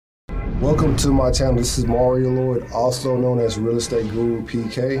Welcome to my channel. This is Mario Lord, also known as Real Estate Guru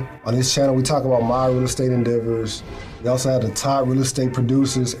PK. On this channel, we talk about my real estate endeavors. We also have the top real estate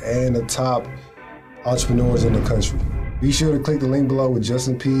producers and the top entrepreneurs in the country. Be sure to click the link below with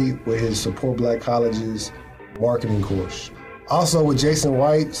Justin P with his Support Black Colleges marketing course. Also with Jason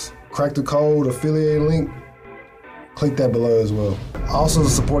White's Crack the Code affiliate link, click that below as well. Also to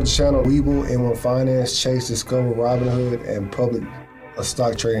support the channel, Webull, M1 Finance, Chase, Discover, Robinhood, and Public, a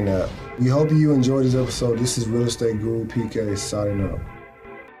stock trading app. We hope you enjoyed this episode. This is Real Estate Guru PK signing out.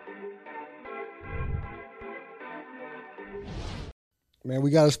 Man,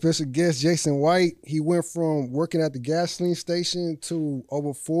 we got a special guest, Jason White. He went from working at the gasoline station to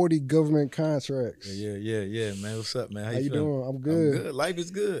over 40 government contracts. Yeah, man. What's up, man? How you doing? I'm good. I'm good. Life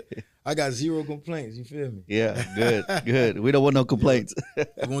is good. I got zero complaints. You feel me? Yeah, good. We don't want no complaints.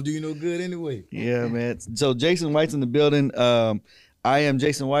 It won't do you no good anyway. Yeah, man. So Jason White's in the building. I am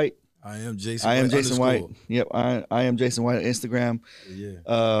Jason White. I am Jason. I am Jason White. Yep. I am Jason White on Instagram.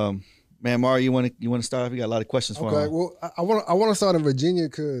 Yeah. Man, Mario, you want to start off? You got a lot of questions for him. Okay. Well, I want to start in Virginia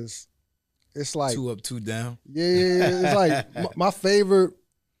because it's like 2 up, 2 down. Yeah. It's like my favorite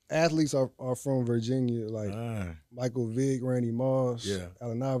athletes are from Virginia, like Michael Vick, Randy Moss,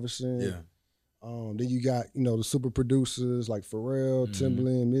 Allen Iverson. Yeah. Then you got the super producers like Pharrell,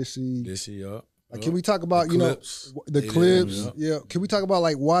 Timbaland, Missy. Like, can we talk about the Clips? Yeah. Can we talk about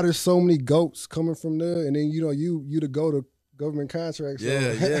like why there's so many GOATs coming from there, and then you to go to government contracts?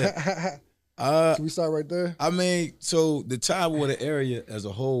 Yeah. Can we start right there? I mean, so the Tidewater area as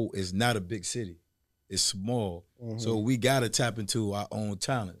a whole is not a big city. It's small. So we got to tap into our own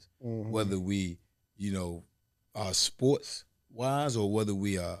talents, whether we, are sports-wise or whether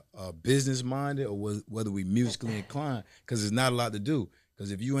we are business-minded or whether we musically inclined, because there's not a lot to do.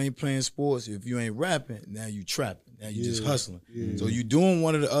 Because if you ain't playing sports, if you ain't rapping, now you trapping. Now you just hustling. Yeah. So you doing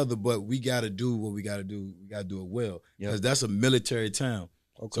one or the other, but we got to do what we got to do. We got to do it well. Because that's a military town.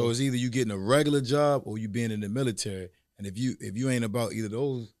 Okay. So it's either you getting a regular job or you being in the military. And if you ain't about either of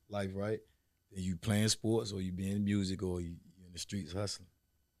those life, right, then you playing sports or you being in music or you in the streets hustling.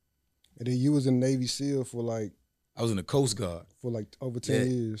 And then you was in Navy SEAL for like? I was in the Coast Guard. For like over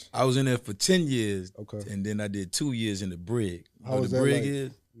 10 years? I was in there for 10 years. Okay. And then I did 2 years in the brig. How was the that brig like?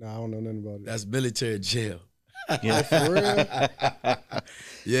 is? Nah, I don't know nothing about it. That's military jail. Yeah. For real?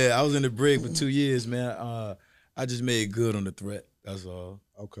 Yeah, I was in the brig for 2 years, man. I just made good on the threat. That's all.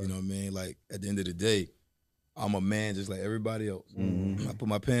 Okay. You know what I mean? Like, at the end of the day, I'm a man just like everybody else. I put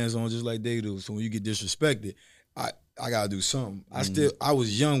my pants on just like they do. So when you get disrespected, I gotta do something. I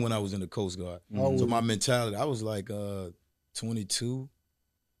was young when I was in the Coast Guard. So my mentality, I was like 22.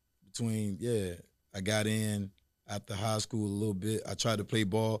 I got in after high school a little bit. I tried to play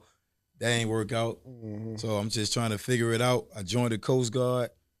ball. That ain't work out. So I'm just trying to figure it out. I joined the Coast Guard.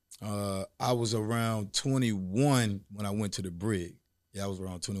 I was around 21 when I went to the brig. Yeah, I was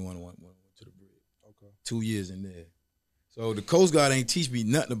around 21 when I went to the brig. Okay. 2 years in there. So the Coast Guard ain't teach me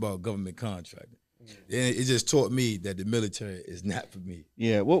nothing about government contracting. It just taught me that the military is not for me.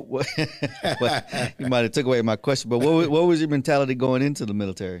 Yeah, what you might have took away my question, but what was your mentality going into the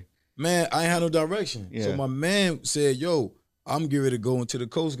military? Man, I ain't had no direction. Yeah. So my man said, yo, I'm getting ready to go into the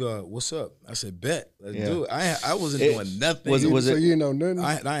Coast Guard. What's up? I said, bet. Let's do it. I wasn't doing nothing. So you know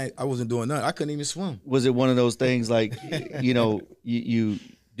nothing? I wasn't doing nothing. I couldn't even swim. Was it one of those things like, you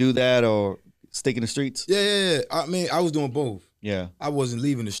do that or stick in the streets? Yeah. I mean, I was doing both. Yeah. I wasn't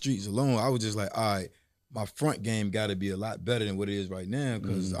leaving the streets alone. I was just like, all right, my front game got to be a lot better than what it is right now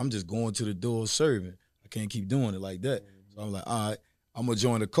because I'm just going to the door serving. I can't keep doing it like that. So I'm like, all right, I'm going to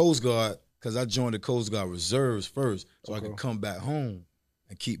join the Coast Guard because I joined the Coast Guard Reserves first so I could come back home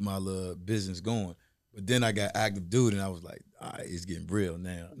and keep my little business going. But then I got active duty and I was like, all right, it's getting real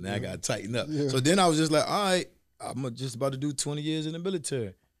now. Now I got to tighten up. Yeah. So then I was just like, all right, I'm just about to do 20 years in the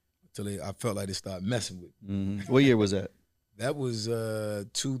military until I felt like they started messing with me. What year was that? That was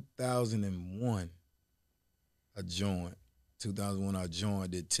 2001. I joined. 2001 I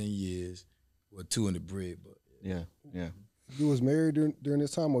joined, did 10 years. Well, 2 in the brig, but yeah. You was married during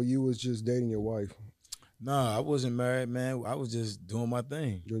this time or you was just dating your wife? Nah, I wasn't married, man. I was just doing my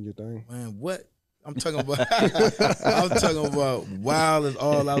thing. Doing your thing? Man, what? I'm talking about wild as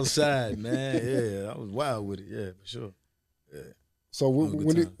all outside, man. Yeah, I was wild with it, yeah, for sure. Yeah. So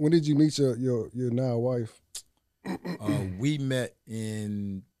when did you meet your now wife? We met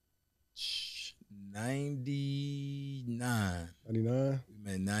in 99. 99? We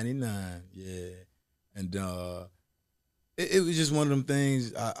met in 99, yeah. And it was just one of them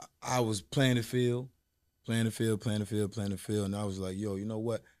things. I was playing the field, and I was like, yo, you know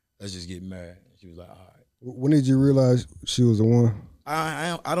what? Let's just get married. And she was like, all right. When did you realize she was the one?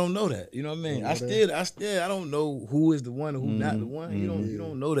 I don't know that. You know what I mean? I don't know who is the one and who not the one. You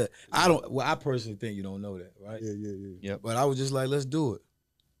don't know that. I personally think you don't know that, right? Yeah. Yep. But I was just like, let's do it.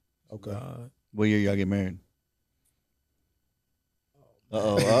 Okay. What year y'all get married?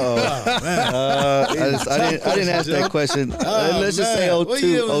 Oh, I didn't ask that question. Let's just say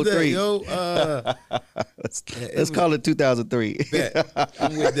 02, 03. Let's call it 2003.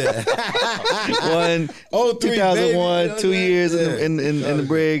 I'm with that. 2001, 2 years in the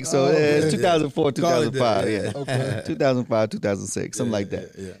brig. So it's 2004, 2005. Yeah. Okay. 2005, 2006, something like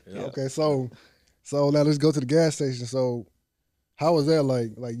that. Yeah. Okay, so now let's go to the gas station. So how was that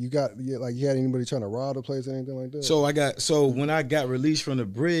like? Like you had anybody trying to rob the place or anything like that? So when I got released from the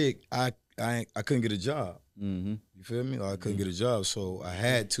brig, I couldn't get a job. Mm-hmm. You feel me? Like I couldn't get a job, so I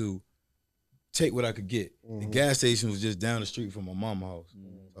had to take what I could get. The gas station was just down the street from my mama's house.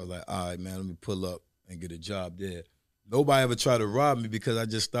 So I was like, all right, man, let me pull up and get a job there. Nobody ever tried to rob me because I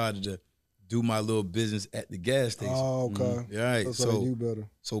just started to do my little business at the gas station. Oh, okay. All right. So they knew better.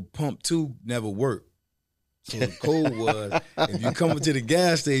 So pump 2 never worked. So the code was, if you come to the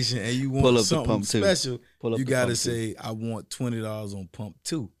gas station and you want something special, you got to say, I want $20 on pump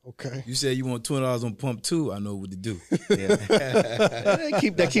 2. Okay. You say you want $20 on pump 2, I know what to do. Yeah.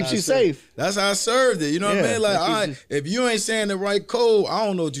 that keeps you safe. That's how I served it. You know what I mean? Like, all right, if you ain't saying the right code, I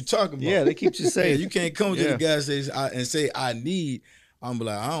don't know what you're talking about. Yeah, that keeps you safe. You can't come to the gas station and say, I need. I'm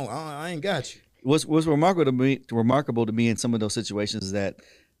like, I ain't got you. What's remarkable to me in some of those situations is that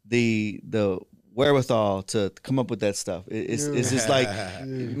the wherewithal to come up with that stuff. It's just like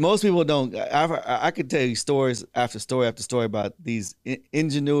most people don't. I could tell you stories after story after story about these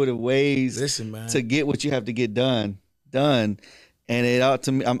ingenuitive ways to get what you have to get done. And it ought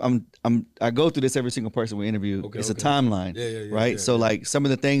to me. I go through this every single person we interview. It's a timeline, right? So like some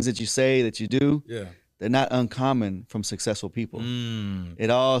of the things that you say that you do, they're not uncommon from successful people. It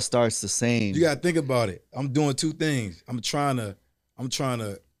all starts the same. You gotta think about it. I'm doing 2 things. I'm trying to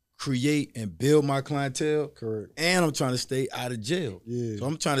create and build my clientele. Correct. And I'm trying to stay out of jail. Yeah. So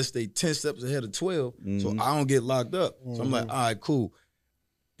I'm trying to stay 10 steps ahead of 12 so I don't get locked up. So I'm like, all right, cool.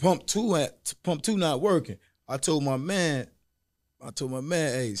 Pump 2 not working. I told my man,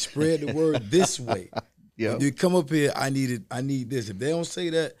 hey, spread the word this way. Yeah. You come up here, I need this. If they don't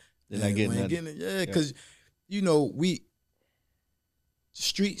say that, then I ain't getting it. Yeah, because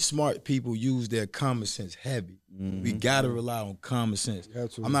street smart people use their common sense heavy. We gotta rely on common sense.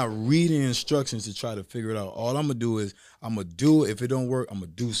 Absolutely. I'm not reading instructions to try to figure it out. All I'm gonna do is I'm gonna do it. If it don't work, I'm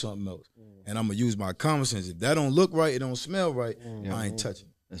gonna do something else. And I'm gonna use my common sense. If that don't look right, it don't smell right, I ain't touching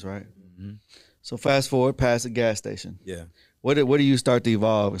it. That's right. So fast forward past the gas station. Yeah. What do you start to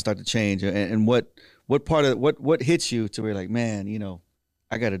evolve and start to change? And what part of what hits you to where you're like, man,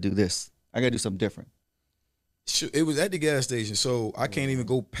 I got to do this. I got to do something different. It was at the gas station, so I can't even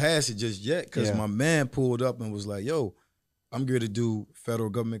go past it just yet because my man pulled up and was like, yo, I'm going to do federal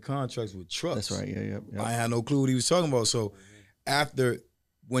government contracts with trucks. That's right, yeah. I had no clue what he was talking about. So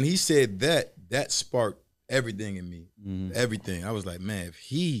when he said that sparked everything in me, everything. I was like, man, if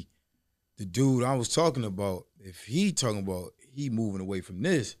the dude I was talking about, if he talking about he moving away from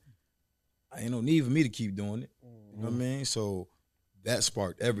this, I ain't no need for me to keep doing it. You know what I mean? So that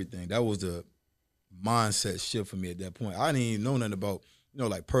sparked everything. That was the mindset shift for me at that point. I didn't even know nothing about,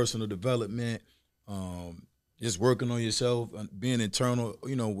 like personal development, just working on yourself, being internal,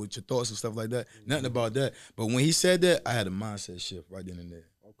 with your thoughts and stuff like that. Nothing about that. But when he said that, I had a mindset shift right then and there.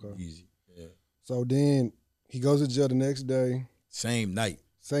 Okay. Easy. Yeah. So then he goes to jail the next day. Same night.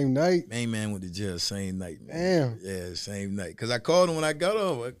 Same night? Main man went to jail same night, man. Damn. Yeah, same night. Because I called him when I got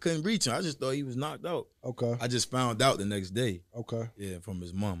off. I couldn't reach him. I just thought he was knocked out. Okay. I just found out the next day. Okay. Yeah, from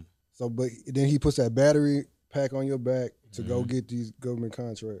his mom. So, but then he puts that battery pack on your back to go get these government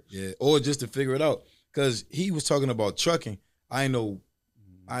contracts. Yeah, or just to figure it out. Because he was talking about trucking. I didn't know,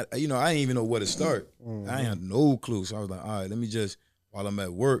 I didn't even know where to start. I had no clue. So I was like, all right, let me just, while I'm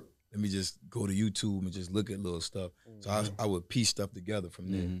at work, let me just go to YouTube and just look at little stuff. So I would piece stuff together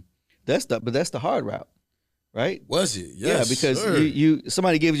from there. That's the hard route, right? Was it? Yes, yeah, because sir.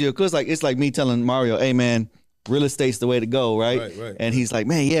 Somebody gives you a clue. It's like me telling Mario, hey man, real estate's the way to go, right? Right. And he's like,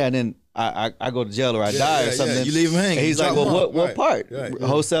 man, yeah, and then I go to jail or I die or something. Yeah. You leave him hanging. And he's like, well, what part? Right.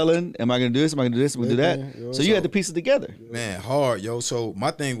 Wholesaling? Am I going to do this? Am I going to do this? Am I going to do that? So you had to piece it together. Man, hard, yo. So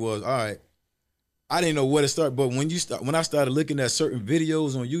my thing was, all right, I didn't know where to start, but when I started looking at certain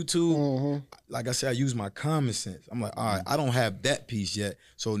videos on YouTube, like I said, I use my common sense. I'm like, all right, I don't have that piece yet,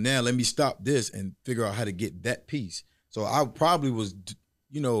 so now let me stop this and figure out how to get that piece. So I probably was,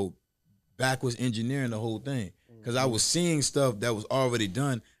 backwards engineering the whole thing because I was seeing stuff that was already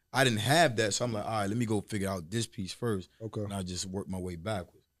done. I didn't have that, so I'm like, all right, let me go figure out this piece first. Okay. And I just worked my way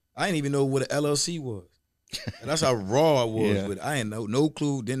backwards. I didn't even know what an LLC was. And that's how raw I was with it. I ain't no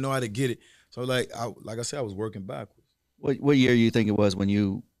clue, didn't know how to get it. So like I said, I was working backwards. What year you think it was when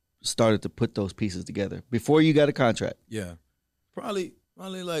you started to put those pieces together? Before you got a contract? Yeah. Probably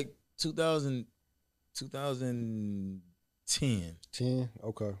like 2010. 10?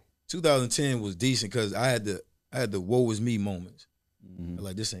 Okay. 2010 was decent because I had the woe is me moments. Mm-hmm.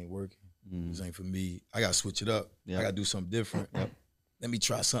 Like, this ain't working. Mm-hmm. This ain't for me. I gotta switch it up. Yep. I gotta do something different. Yep. Let me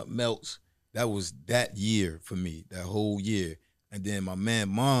try something else. That was that year for me, that whole year. And then my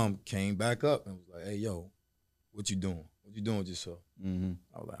mom came back up and was like, hey, yo, what you doing? What you doing with yourself? Mm-hmm.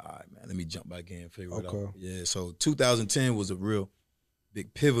 I was like, all right, man, let me jump back in and figure it Okay. out. Yeah, so 2010 was a real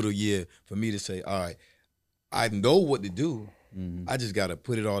big pivotal year for me to say, all right, I know what to do. Mm-hmm. I just got to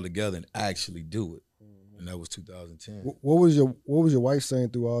put it all together and actually do it. And that was 2010. What was your wife saying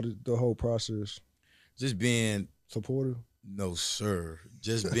through all the whole process? Just being supportive? No, sir.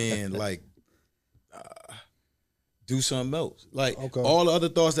 Just being like, do something else. Like, all the other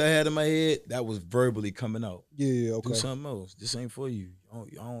thoughts that I had in my head, that was verbally coming out. Yeah, okay. Do something else. This ain't for you.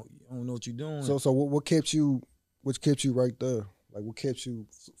 You don't know what you're doing. So what kept you right there? Like, what kept you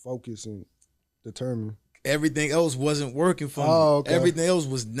focused and determined? Everything else wasn't working for me. Okay. Everything else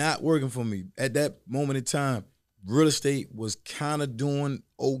was not working for me. At that moment in time, real estate was kind of doing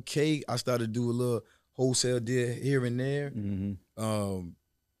okay. I started to do a little wholesale deal here and there. Mm-hmm.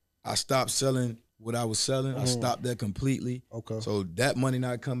 I stopped selling what I was selling. I stopped that completely. Okay. So that money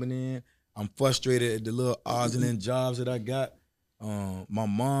not coming in. I'm frustrated at the little odds and ends jobs that I got. My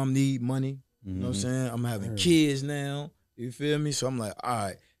mom need money. You know what I'm saying? I'm having kids now. You feel me? So I'm like, all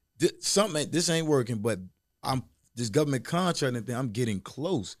right, this ain't working, but this government contracting thing, I'm getting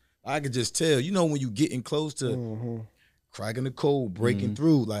close. I could just tell. You know when you getting close to cracking the code, breaking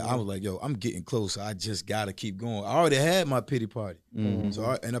through. Like, I was like, yo, I'm getting close. I just gotta keep going. I already had my pity party. So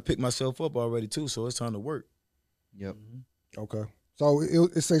I picked myself up already too, so it's time to work. Yep. Okay. So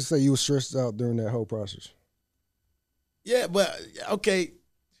it's safe to say you were stressed out during that whole process. Yeah, but okay.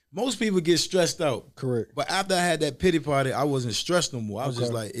 Most people get stressed out. Correct. But after I had that pity party, I wasn't stressed no more. I was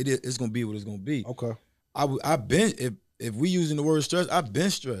just like, it's gonna be what it's gonna be. Okay. I've been, if we using the word stress, I've been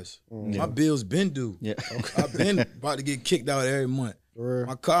stressed. My bills been due. Yeah. Okay. I've been about to get kicked out every month.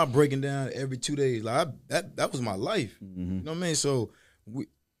 My car breaking down every 2 days. Like, that was my life. You know what I mean? So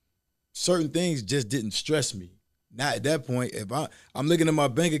certain things just didn't stress me. Now at that point, if I'm looking at my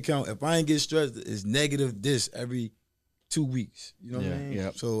bank account, if I ain't get stressed, it's negative this every 2 weeks. You know what I mean?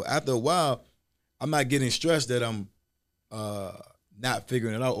 Yeah. So after a while, I'm not getting stressed that I'm not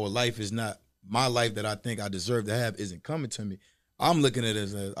figuring it out, or life is not, my life that I think I deserve to have isn't coming to me. I'm looking at it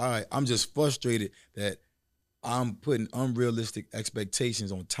as, all right, I'm just frustrated that I'm putting unrealistic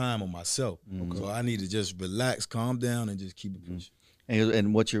expectations on time on myself. So I need to just relax, calm down, and just keep it pushing.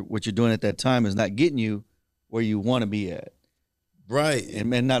 And what you're doing at that time is not getting you where you want to be at. Right.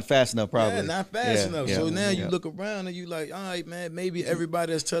 And not fast enough, probably. Yeah, not fast enough. Yeah. So now you look around and you like, all right, man, maybe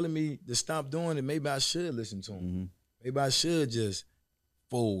everybody that's telling me to stop doing it, maybe I should listen to them. Maybe I should just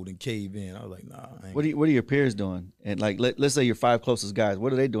fold and cave in. I was like, nah. I ain't. What are your peers doing? And like, let's say your 5 closest guys.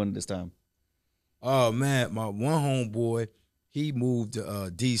 What are they doing at this time? Oh man, my one homeboy, he moved to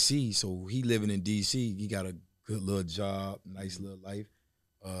DC, so he living in DC. He got a good little job, nice little life.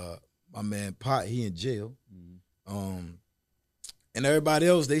 My man Pot, he in jail. And everybody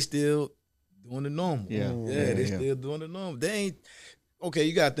else, they still doing the normal. They still doing the normal. They ain't, okay,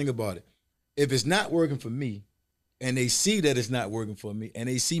 you gotta think about it. If it's not working for me, and they see that it's not working for me, and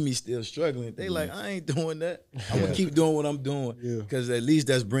they see me still struggling, they like, I ain't doing that. I'm gonna keep doing what I'm doing, because at least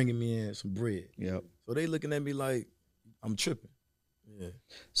that's bringing me in some bread. Yep. So they looking at me like I'm tripping. Yeah.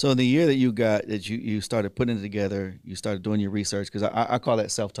 So in the year that you started putting it together, you started doing your research, because I call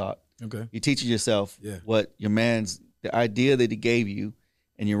that self-taught. Okay. You teaching yourself Yeah. what the idea that he gave you,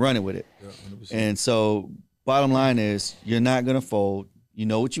 and you're running with it. Yeah, 100%. And so bottom line is, you're not gonna fold. You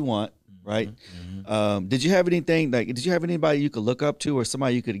know what you want. Right? Did you have anybody you could look up to, or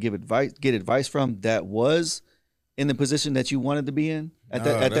somebody you could get advice from that was in the position that you wanted to be in at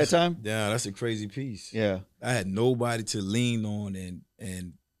that time? Yeah, that's a crazy piece. Yeah. I had nobody to lean on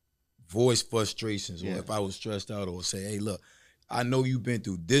and voice frustrations, or if I was stressed out, or say, hey, look, I know you've been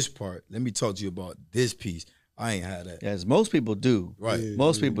through this part. Let me talk to you about this piece. I ain't had that. As most people do. Right.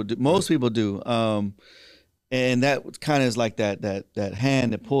 Most people do. And that kind of is like that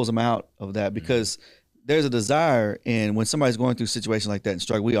hand that pulls them out of that, because there's a desire, and when somebody's going through a situation like that and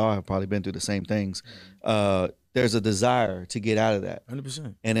struggle, we all have probably been through the same things. there's a desire to get out of that.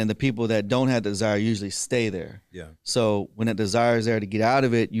 100%. And then the people that don't have the desire usually stay there. Yeah. So when that desire is there to get out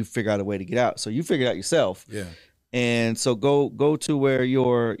of it, you figure out a way to get out. So you figure it out yourself. Yeah. And so go to where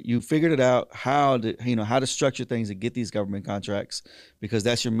you figured it out how to structure things to get these government contracts, because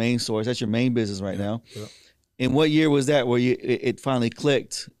that's your main source, that's your main business right now. Yeah. And what year was that where it finally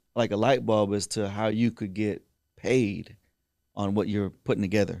clicked like a light bulb as to how you could get paid on what you're putting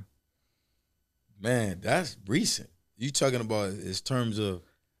together? Man, that's recent. You talking about in terms of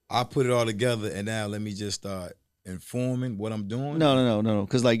I put it all together and now let me just start informing what I'm doing? No.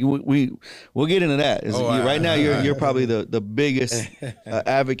 Because like we'll get into that. Right now you're probably the biggest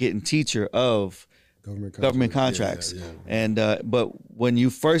advocate and teacher of government contracts. Yeah. And but when you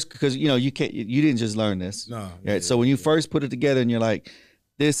first, because you didn't just learn this. No. Right? So when you first put it together and you're like,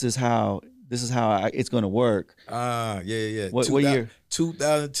 this is how it's going to work. Yeah. What year?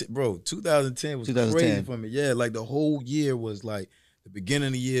 2010, bro. 2010 was crazy for me. Yeah, like the whole year was like the beginning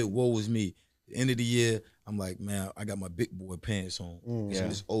of the year, woe was me. The end of the year, I'm like, man, I got my big boy pants on. So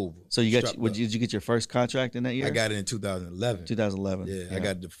it's over. So did you get your first contract in that year? I got it in 2011. 2011. Yeah, I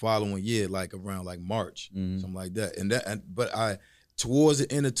got it the following year, like around like March, something like that. But towards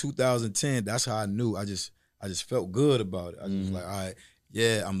the end of 2010, that's how I knew. I just felt good about it. I was like, all right,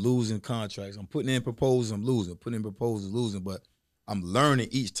 yeah, I'm losing contracts. I'm putting in proposals, I'm losing. Putting in proposals, losing. But I'm learning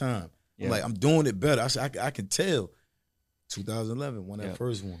each time. I'm like, I'm doing it better. I can tell. 2011, that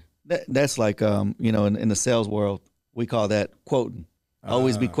first one. That's like in the sales world, we call that quoting.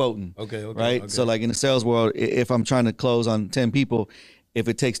 Always be quoting. Okay. Right? Okay. So like in the sales world, if I'm trying to close on 10 people, if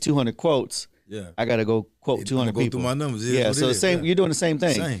it takes 200 quotes, I got to go quote 200 people. Go through my numbers. So the same. You're doing the same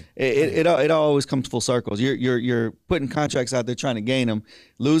thing. Same. It always comes full circles. You're putting contracts out there trying to gain them,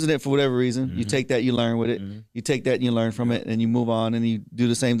 losing it for whatever reason. You take that, you learn with it. You take that and you learn from it, and you move on and you do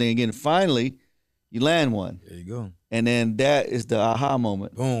the same thing again. Finally, you land one. There you go. And then that is the aha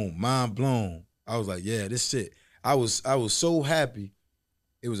moment. Boom, mind blown. I was like, yeah, this shit. I was so happy.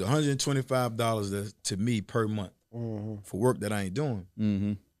 It was $125 to me per month for work that I ain't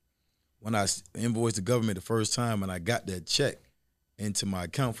doing. When I invoiced the government the first time and I got that check into my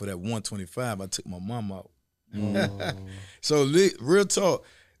account for that $125, I took my mom out. So real talk,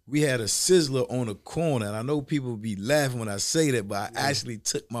 we had a Sizzler on the corner, and I know people be laughing when I say that, but I actually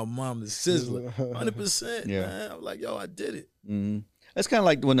took my mom to Sizzler, 100%. Man. I was like, yo, I did it. That's kind of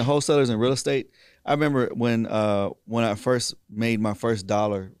like when the wholesalers in real estate. I remember when I first made my first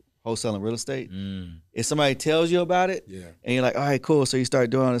dollar wholesaling real estate. If somebody tells you about it, and you're like, all right, cool, so you start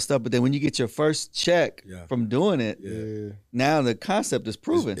doing all this stuff, but then when you get your first check from doing it, now the concept is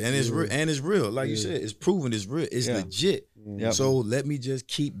proven. It's real. Like you said, it's proven, it's real, it's legit. So let me just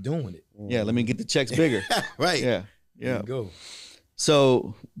keep doing it. Let me get the checks bigger. Right. Yeah. There you go.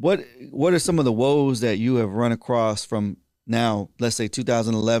 So what are some of the woes that you have run across from now, let's say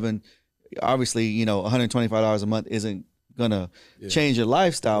 2011? Obviously, $125 a month isn't gonna change your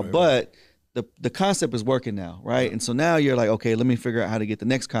lifestyle, but the concept is working now, right? And so now you're like, okay, let me figure out how to get the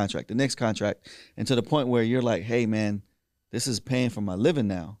next contract, and to the point where you're like, hey man, this is paying for my living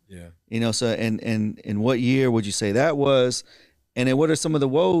now. So and what year would you say that was? And then what are some of the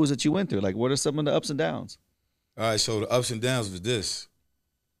woes that you went through? Like, what are some of the ups and downs? All right, so the ups and downs was this.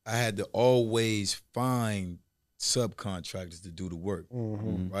 I had to always find subcontractors to do the work,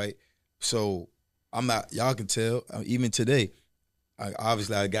 right? So I'm not, y'all can tell, even today,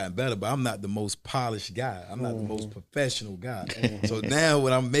 obviously I've gotten better, but I'm not the most polished guy. I'm not the most professional guy. So now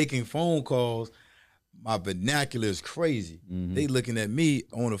when I'm making phone calls, my vernacular is crazy. They looking at me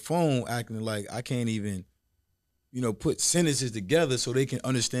on the phone acting like I can't even, put sentences together so they can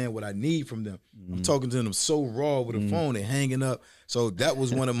understand what I need from them. I'm talking to them so raw with the phone, they're hanging up. So that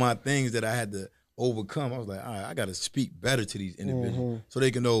was one of my things that I had to overcome. I was like, all right, I got to speak better to these individuals so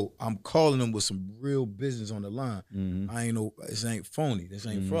they can know I'm calling them with some real business on the line. I ain't this ain't phony. This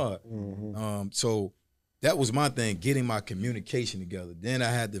ain't fraud. So that was my thing, getting my communication together. Then I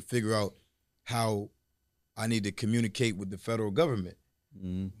had to figure out how I need to communicate with the federal government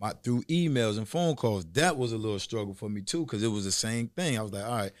through emails and phone calls. That was a little struggle for me too, because it was the same thing. I was like,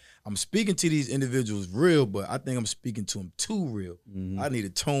 all right, I'm speaking to these individuals real, but I think I'm speaking to them too real. I need to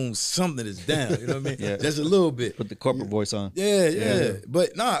tone something that's down. You know what I mean? Just a little bit. Put the corporate voice on. Yeah.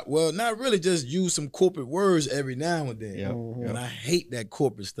 But not really. Just use some corporate words every now and then. And I hate that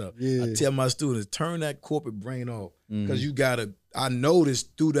corporate stuff. I tell my students, turn that corporate brain off, because you gotta. I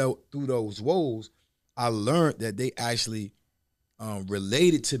noticed through those woes, I learned that they actually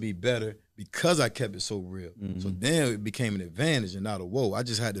related to me better because I kept it so real. So then it became an advantage and not a woe. I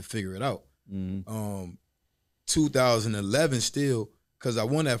just had to figure it out. 2011 still, because I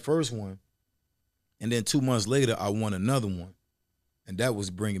won that first one, And then 2 months later, I won another one. And that was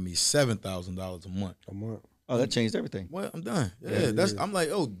bringing me $7,000 a month. A month. Oh, that changed everything. Well, I'm done. Yeah, I'm like,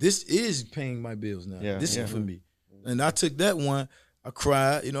 oh, this is paying my bills now. Yeah, this yeah. is for me. And I took that one. I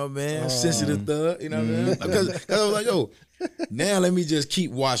cried, you know what I mean? Sensitive thug, you know what I mean? Because I was like, yo, now let me just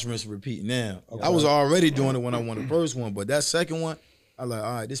keep watch, rinse, repeat. Now, I was already doing it when I won the first one, but that second one, I like,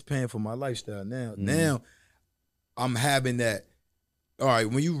 all right, this paying for my lifestyle now. Now, I'm having that, all right,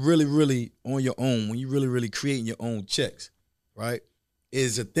 when you really, really on your own, when you really, really creating your own checks, right?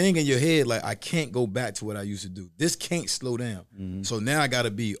 Is a thing in your head like, I can't go back to what I used to do. This can't slow down. So now I got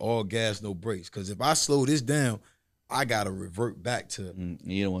to be all gas, no brakes. Because if I slow this down, I got to revert back to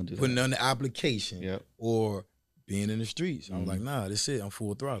You don't want to do putting that. on the application or being in the streets. I'm like, nah, this it. I'm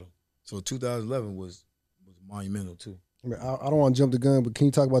full throttle. So 2011 was monumental too. I mean, I don't want to jump the gun, but can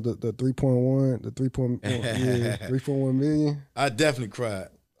you talk about the 3.1, the 3.1 million? I definitely cried.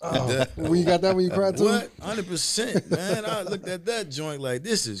 When you got that, when you cried too? What? 100%, man. I looked at that joint like,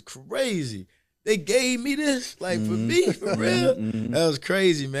 this is crazy. They gave me this, like, for me, for real. That was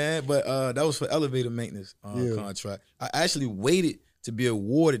crazy, man. But that was for elevator maintenance contract. I actually waited to be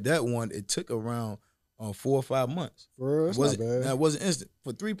awarded that one. It took around 4 or 5 months. For real? That's not bad. That wasn't instant.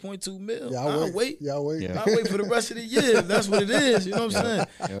 For 3.2 mil, Yeah, I'll wait. Yeah, I'll wait. Yeah. I'll wait for the rest of the year. That's what it is. You know what I'm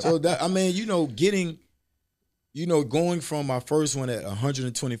saying? So that, I mean, you know, getting, you know, going from my first one at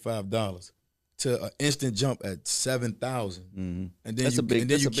 $125 to an instant jump at 7,000, and then That's a big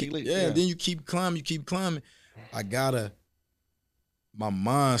leap. and then you keep climbing, my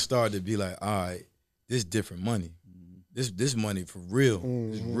mind started to be like, all right, this different money, this money for real,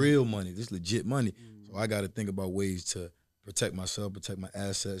 this real money, this legit money. So I got to think about ways to protect myself, protect my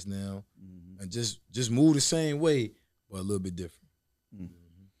assets now, and just move the same way, but a little bit different.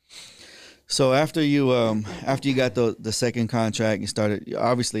 So after you got the second contract, you started.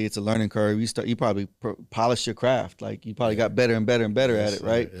 Obviously, it's a learning curve. You probably polished your craft. Like you probably got better and better and better at it,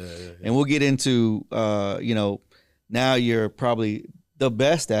 right? Yeah. And we'll get into you know, now you're probably the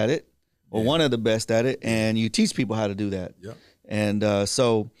best at it, or one of the best at it, and you teach people how to do that. Yeah. And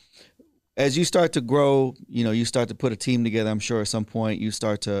so as you start to grow, you know, you start to put a team together. I'm sure at some point you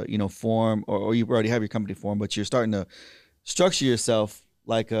start to, you know, form, or you already have your company formed, but you're starting to structure yourself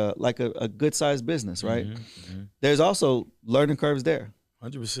like a good sized business, right? There's also learning curves there,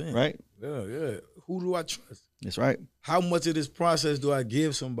 100%. right? Yeah. Who do I trust? That's right. How much of this process do I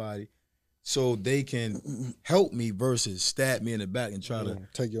give somebody so they can help me versus stab me in the back and try to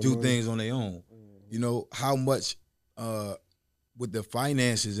Take your do money. things on their own? You know, how much with the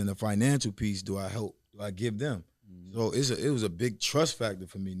finances and the financial piece do I give them? So it was a big trust factor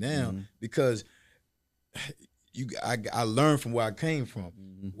for me now because I learned from where I came from.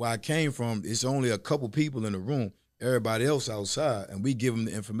 Where I came from, it's only a couple people in the room. Everybody else outside, and we give them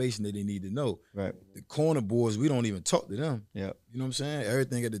the information that they need to know. Right. The corner boys, we don't even talk to them. Yeah. You know what I'm saying?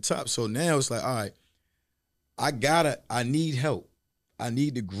 Everything at the top. So now it's like, all right, I need help. I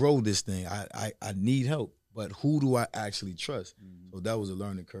need to grow this thing. I need help. But who do I actually trust? So that was a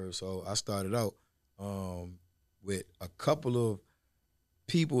learning curve. So I started out with a couple of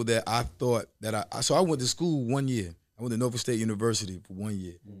people that I thought that so I went to school 1 year. I went to Norfolk State University for 1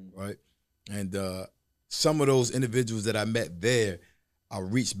 year, right? And some of those individuals that I met there, I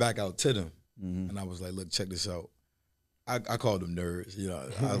reached back out to them, and I was like, "Look, check this out." I called them nerds, you know. I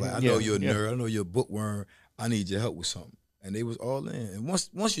was like, "I know you're a nerd. I know you're a bookworm. I need your help with something." And they was all in. And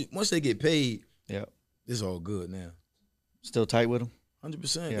once they get paid, it's all good now. Still tight with them?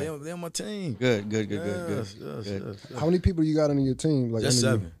 100%. Yeah. They on my team. Good. Yes. How many people you got on your team? Like Just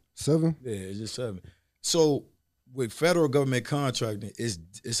under you? 7. 7? Yeah, it's just 7. So with federal government contracting,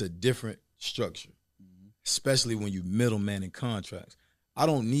 it's a different structure, especially when you middleman in contracts. I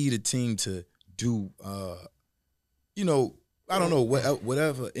don't need a team to do, you know, I don't know,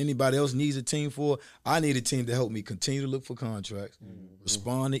 whatever anybody else needs a team for. I need a team to help me continue to look for contracts,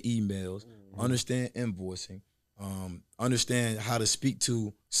 respond to emails, understand invoicing, understand how to speak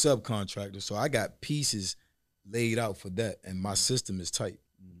to subcontractors. So I got pieces laid out for that, and my system is tight.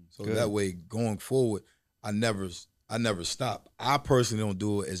 So that way, going forward, I never stop. I personally don't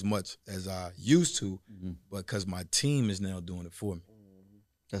do it as much as I used to, because my team is now doing it for me.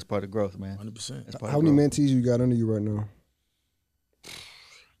 That's part of growth, man. 100%. How many mentees you got under you right now?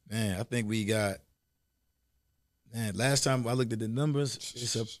 Man, I think we got. Man, last time I looked at the numbers,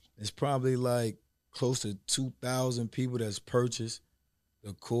 it's probably like close to 2,000 people that's purchased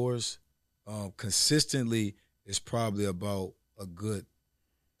the course. Consistently, it's probably about a good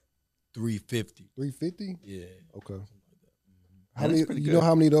 350. 350? Yeah. Okay. How many? You know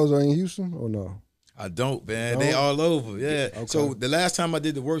how many of those are in Houston or no? I don't, man. No? They all over. Yeah. Okay. So the last time I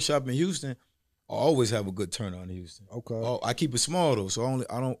did the workshop in Houston, always have a good turnout in Houston. Okay. I keep it small though, so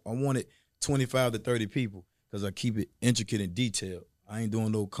I want it 25 to 30 people because I keep it intricate and detailed. I ain't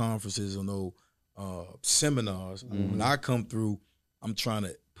doing no conferences or no seminars. Mm-hmm. When I come through, I'm trying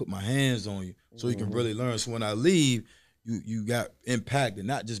to put my hands on you so you can really learn. So when I leave, you got impacted,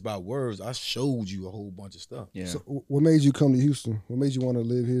 not just by words. I showed you a whole bunch of stuff. Yeah. So what made you come to Houston? What made you want to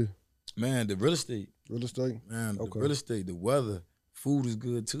live here? Man, the real estate. Real estate? Man, Okay. the real estate, the weather, food is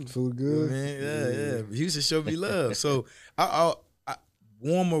good too. Food You know good? what I mean? Yeah. Houston show me love. So I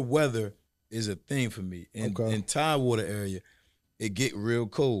warmer weather is a thing for me. Okay. In Tidewater area, it get real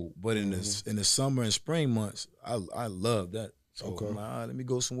cold. But in the summer and spring months, I love that. So Okay. I'm like, all right, let me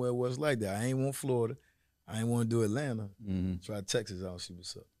go somewhere where it's like that. I ain't want Florida. I ain't want to do Atlanta. Mm-hmm. Try Texas out, see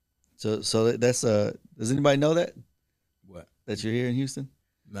what's up. So that's does anybody know that What? you're here in Houston?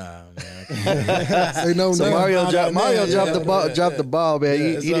 Nah, man. Say no, So no. Mario dropped Yeah, dropped the ball, man. Yeah,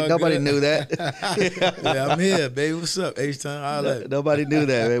 it's all Nobody good. knew that. Yeah, I'm here, baby. What's up? H-Time, holla. Nobody knew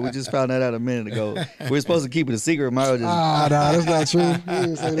that, man. We just found that out a minute ago. We were supposed to keep it a secret. Mario just Nah, that's not true. He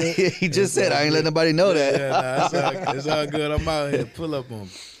didn't say that. he just said, I ain't letting nobody know that. Yeah, it's all good. I'm out here. Pull up on me.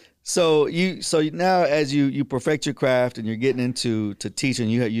 So now as you perfect your craft and you're getting into teaching,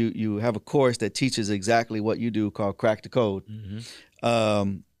 you have a course that teaches exactly what you do called Crack the Code. Mm-hmm.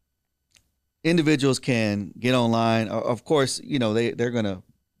 Individuals can get online. Of course, they're gonna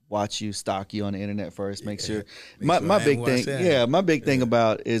watch you, stalk you on the internet first, make sure. My big thing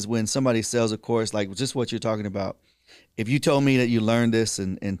about is when somebody sells a course like just what you're talking about. If you told me that you learned this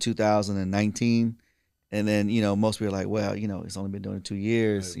in 2019, and then most people are like, well, he's only been doing it 2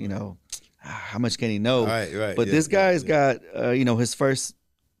 years. Right. How much can he know? Right. But this guy's got his first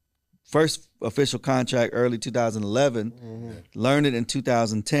official contract early 2011, learned it in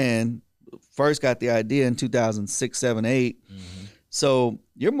 2010, first got the idea in 2006, 7, 8. Mm-hmm. So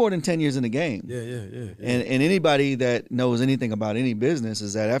you're more than 10 years in the game. Yeah. And anybody that knows anything about any business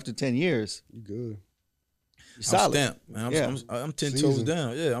is that after 10 years, You good. you're solid. I'm stamped, man. I'm 10 toes Seasoned.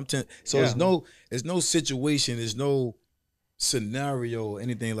 down. Yeah, I'm 10. So it's no situation, there's no scenario or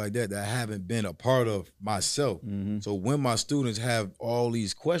anything like that I haven't been a part of myself. Mm-hmm. So when my students have all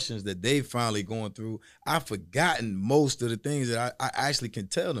these questions that they finally going through, I've forgotten most of the things that I actually can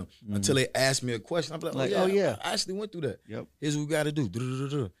tell them until they ask me a question. I'm like, oh yeah, I actually went through that. Yep. Here's what we got to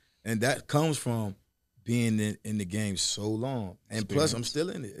do. And that comes from being in the game so long. And plus, I'm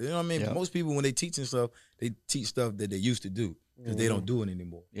still in it. You know what I mean? Yep. Most people, when they teaching stuff, they teach stuff that they used to do because they don't do it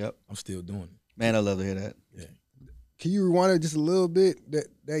anymore. Yep. I'm still doing it. Man, I love to hear that. Yeah. Can you rewind it just a little bit?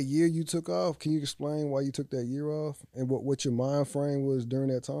 That year you took off, can you explain why you took that year off and what your mind frame was during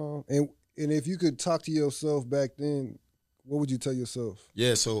that time? And if you could talk to yourself back then, what would you tell yourself?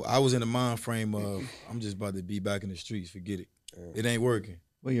 Yeah, so I was in the mind frame of I'm just about to be back in the streets. Forget it. It ain't working.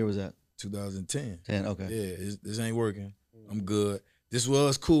 What year was that? 2010. 10. Okay. Yeah, this ain't working. I'm good. This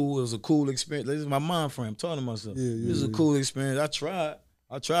was cool. It was a cool experience. This is my mind frame. I'm talking to myself. This is a cool experience.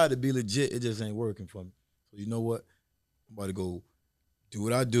 I tried to be legit. It just ain't working for me. So you know what? I'm about to go do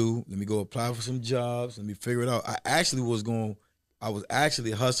what I do. Let me go apply for some jobs. Let me figure it out. I was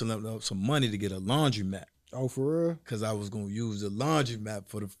actually hustling up some money to get a laundromat. Oh, for real? Because I was going to use the laundromat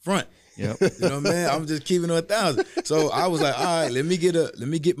for the front. Yep. You know what I mean? I'm just keeping it 1,000. So I was like, all right, let me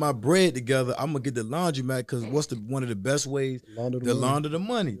get my bread together. I'm gonna get the laundromat because what's one of the best ways to launder the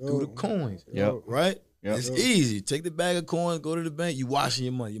money through the coins. Yep. Right? Yep. It's easy. Take the bag of coins, go to the bank. You washing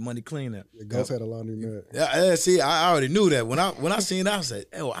your money clean up. Yeah, Ghost had a laundromat. Yeah, see, I already knew that when I seen it. I said,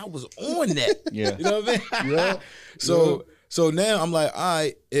 "Oh, I was on that." Yeah. You know what I mean? Yeah. So now I'm like, all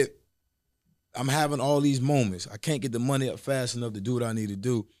right, I'm having all these moments. I can't get the money up fast enough to do what I need to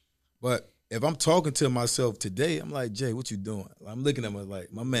do. But if I'm talking to myself today, I'm like, Jay, what you doing? I'm looking at myself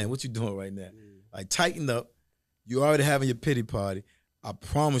like, my man, what you doing right now? Like, tighten up. You already having your pity party. I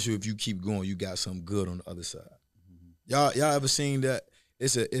promise you, if you keep going, you got something good on the other side. Y'all ever seen that?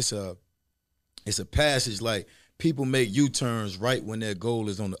 It's a passage like people make U-turns right when their goal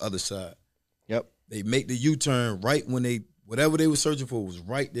is on the other side. Yep. They make the U-turn right when whatever they were searching for was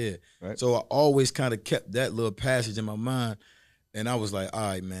right there. Right. So I always kind of kept that little passage in my mind, and I was like, all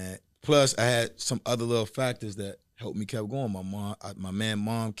right, man. Plus, I had some other little factors that helped me keep going. My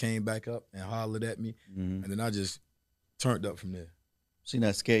mom came back up and hollered at me, and then I just turned up from there. So you're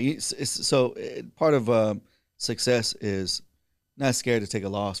not scared. So part of success is not scared to take a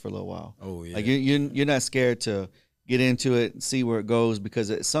loss for a little while. Oh yeah. Like you're not scared to get into it and see where it goes because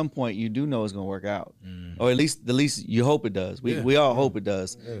at some point you do know it's gonna work out, or at least you hope it does. We all hope it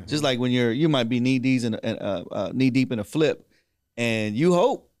does. Yeah. Just like when you might be knee deep in a flip, and you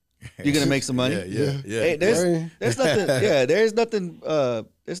hope you're gonna make some money. Yeah. Hey, there's nothing. Yeah, there's nothing.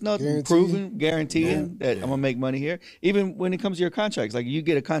 There's nothing proven, guaranteeing that I'm gonna make money here. Even when it comes to your contracts, like you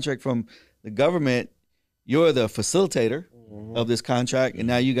get a contract from the government, you're the facilitator of this contract, and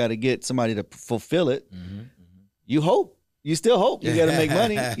now you got to get somebody to fulfill it. You hope. You still hope you got to make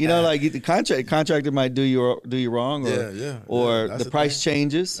money. You know, like the contractor might do you wrong, or the price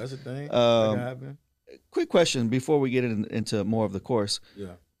changes. That's a thing. That can happen. Quick question before we get into more of the course.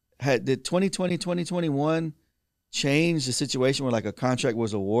 Yeah. Did 2020, 2021 change the situation where like a contract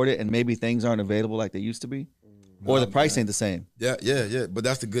was awarded and maybe things aren't available like they used to be? Or the price ain't the same? Yeah. But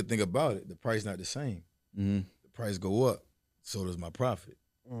that's the good thing about it. The price not the same. The price go up, so does my profit.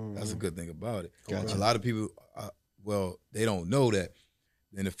 That's a good thing about it. Gotcha. A lot of people, they don't know that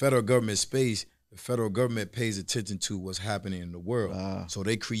in the federal government space, the federal government pays attention to what's happening in the world. So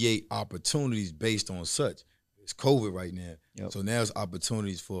they create opportunities based on such. It's COVID right now. So now it's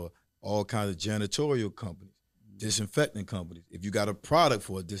opportunities for all kinds of janitorial companies, disinfecting companies. If you got a product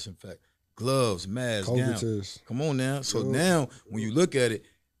for a disinfect, gloves, masks, gowns. Come on now. So now when you look at it,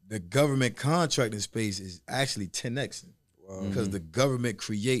 the government contracting space is actually 10x because the government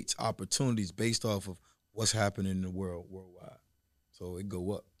creates opportunities based off of what's happening in the worldwide. So it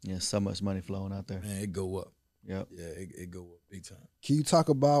go up. Yeah, so much money flowing out there. Man, it go up. Yep. Yeah, it go up big time. Can you talk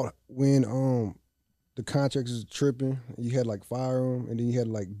about when the contractors is tripping, you had like fire them, and then you had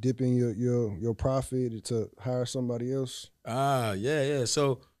like dipping your profit to hire somebody else? Yeah.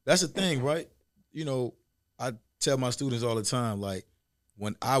 So that's the thing, right? You know, I tell my students all the time, like,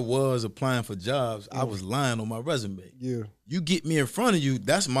 when I was applying for jobs, I was lying on my resume. Yeah. You get me in front of you,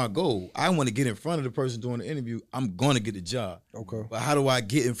 that's my goal. I want to get in front of the person doing the interview. I'm going to get the job. Okay. But how do I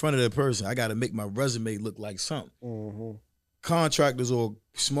get in front of that person? I got to make my resume look like something. Contractors or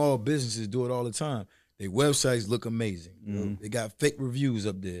small businesses do it all the time. Their websites look amazing. They got fake reviews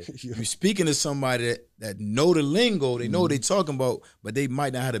up there. You're speaking to somebody that know the lingo, they know what they're talking about, but they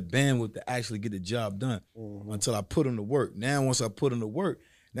might not have the bandwidth to actually get the job done until I put them to work. Now, once I put them to work,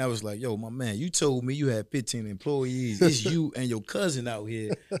 now it's like, yo, my man, you told me you had 15 employees. It's you and your cousin out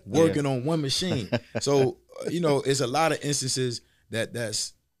here working on one machine. So, you know, it's a lot of instances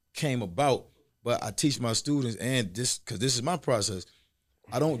that's came about, but I teach my students, and because this is my process,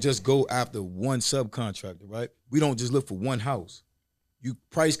 I don't just go after one subcontractor, right? We don't just look for one house. You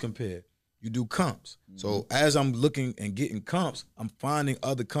price compare. You do comps. So as I'm looking and getting comps, I'm finding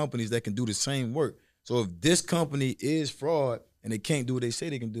other companies that can do the same work. So if this company is fraud and they can't do what they say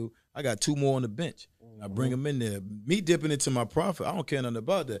they can do, I got 2 more on the bench. I bring them in there. Me dipping into my profit, I don't care nothing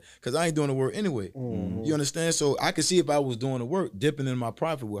about that because I ain't doing the work anyway. You understand? So I could see if I was doing the work, dipping in my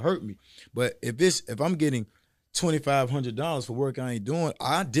profit would hurt me. But if I'm getting $2,500 for work I ain't doing,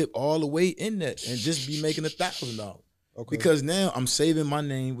 I dip all the way in that and just be making $1,000. Okay. Because now I'm saving my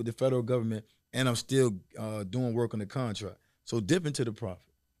name with the federal government and I'm still doing work on the contract. So dip into the profit.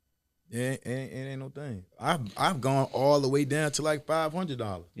 It ain't no thing. I've gone all the way down to like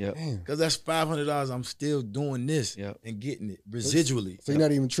 $500. Yeah. Because that's $500 I'm still doing this and getting it residually. So you're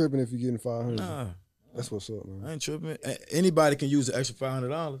not even tripping if you're getting $500. Nah. That's what's up, man. I ain't tripping. Anybody can use the extra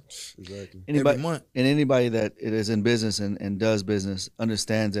 $500. Exactly. Anybody, every month. And anybody that is in business and does business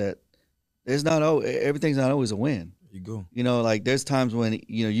understands that everything's not always a win. You go. You know, like there's times when,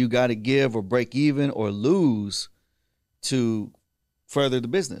 you know, you got to give or break even or lose to further the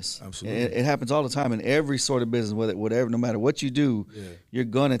business. Absolutely. It happens all the time in every sort of business, whatever, no matter what you do, you're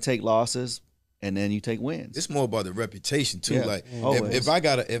going to take losses and then you take wins. It's more about the reputation too. Yeah, like if I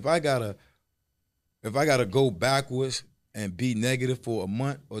gotta go backwards and be negative for a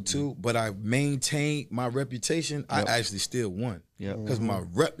month or two, but I maintain my reputation, I actually still won. Yeah. Because my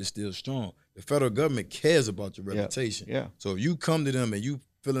rep is still strong. The federal government cares about your reputation. Yeah. So if you come to them and you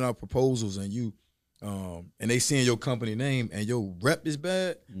filling out proposals and you and they seeing your company name and your rep is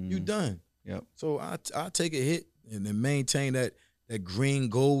bad, you done. Yep. So I take a hit and then maintain that green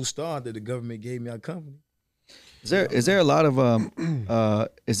gold star that the government gave me our company. Is there a lot of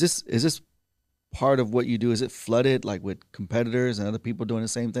is this part of what you do? Is it flooded like with competitors and other people doing the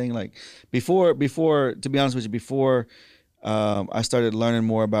same thing? Like before to be honest with you, before I started learning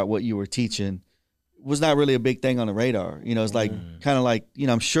more about what you were teaching, was not really a big thing on the radar. You know, it's like kind of like, you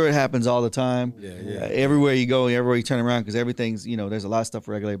know, I'm sure it happens all the time. Everywhere you go, everywhere you turn around, because everything's, you know, there's a lot of stuff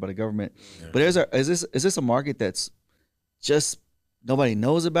regulated by the government. But is this a market that's just nobody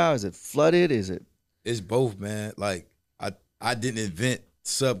knows about? Is it flooded? Is it? It's both, man. Like I didn't invent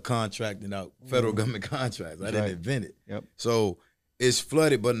subcontracting out federal government contracts. I didn't invent it. Yep. So it's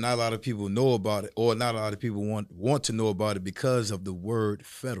flooded, but not a lot of people know about it, or not a lot of people want to know about it because of the word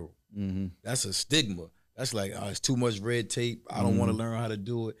federal. That's a stigma. That's like, it's too much red tape. I don't want to learn how to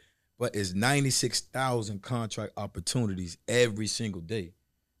do it. but it's 96,000 contract opportunities every single day.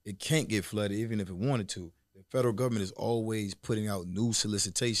 It can't get flooded even if it wanted to. The federal government is always putting out new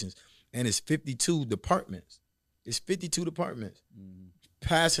solicitations, and it's 52 departments. It's 52 departments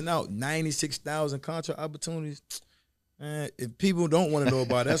passing out 96,000 contract opportunities. Man, if people don't want to know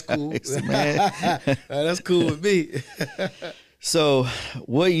about it, that's cool. That's cool with me. So,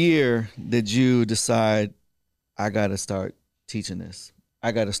 what year did you decide I got to start teaching this?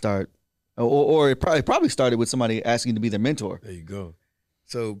 I got to start, or it probably started with somebody asking to be their mentor. There you go.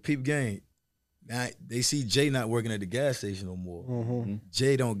 So, peep game. Now they see Jay not working at the gas station no more. Mm-hmm.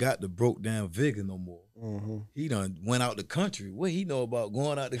 Jay don't got the broke down vigor no more. Mm-hmm. He done went out the country. What he know about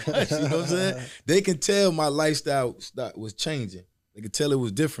going out the country? You know what I'm saying? They can tell my lifestyle was changing. They can tell it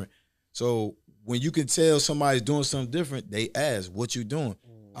was different. So when you can tell somebody's doing something different, they ask, "What you doing?"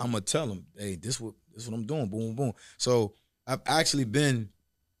 I'm gonna tell them, "Hey, this what I'm doing." Boom, boom. So I've actually been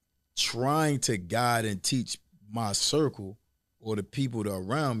trying to guide and teach my circle or the people that are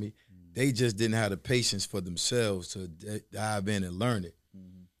around me. They just didn't have the patience for themselves to dive in and learn it.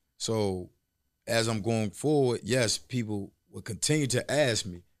 Mm-hmm. So as I'm going forward, yes, people will continue to ask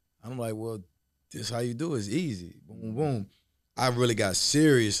me. I'm like, well, this how you do it. It's easy. Boom, boom. I really got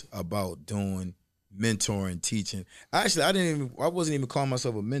serious about doing mentoring, teaching. Actually, I wasn't even calling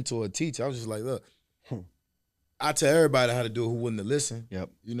myself a mentor or teacher. I was just like, look, I tell everybody how to do it who wouldn't listen. Yep.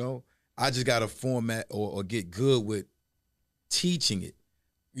 You know, I just got to format or get good with teaching it.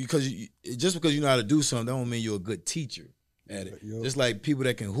 Because just because you know how to do something, that don't mean you're a good teacher at it. Yep. Just like people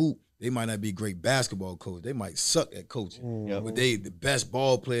that can hoop, they might not be great basketball coach. They might suck at coaching, but they the best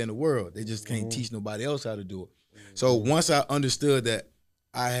ball player in the world. They just can't teach nobody else how to do it. So once I understood that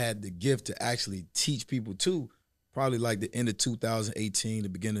I had the gift to actually teach people too, probably like the end of 2018, the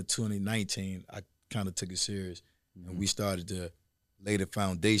beginning of 2019, I kind of took it serious, and we started to lay the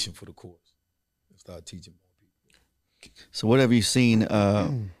foundation for the course and start teaching more people. So what have you seen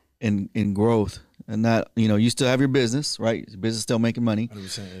in growth? And not, you still have your business, right? Your business still making money.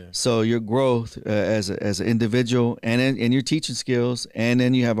 100%, yeah. So your growth as an individual and in your teaching skills, and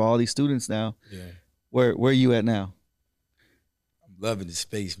then you have all these students now. Yeah. Where are you at now? I'm loving the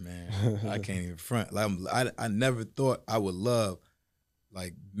space, man. I can't even front. Like I never thought I would love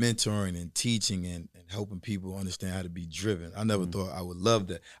like mentoring and teaching and helping people understand how to be driven. I never thought I would love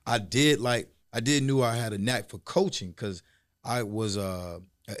that. I did knew I had a knack for coaching because I was an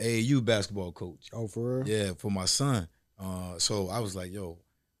AAU basketball coach. Oh, for real? Yeah, for my son. So I was like, yo,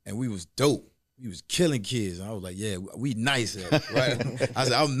 and we was dope. We was killing kids. And I was like, yeah, we nice at it, right? I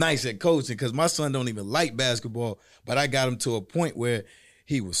said, I'm nice at coaching because my son don't even like basketball, but I got him to a point where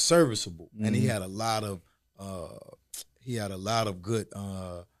he was serviceable and he had a lot of good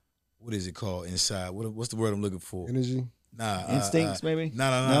what is it called inside? What's the word I'm looking for? Energy? Nah. Instincts, maybe?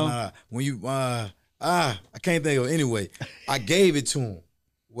 Nah. When you I can't think of it. Anyway, I gave it to him.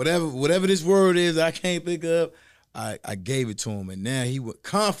 Whatever this word is I can't think of, I gave it to him, and now he with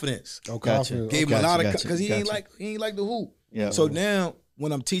confidence. Oh, confidence. Gave him a lot of because he ain't like the hoop. Yeah. So now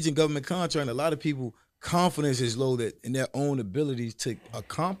when I'm teaching government contract, a lot of people confidence is low that in their own abilities to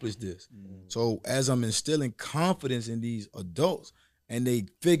accomplish this. So as I'm instilling confidence in these adults and they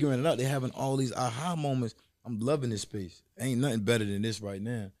figuring it out, they having all these aha moments. I'm loving this space. Ain't nothing better than this right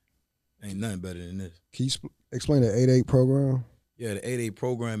now. Ain't nothing better than this. Can you explain the 8-8 program? Yeah, the 8-8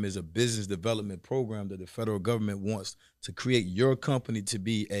 program is a business development program that the federal government wants to create your company to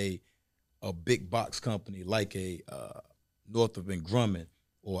be a big box company like a Northrop and Grumman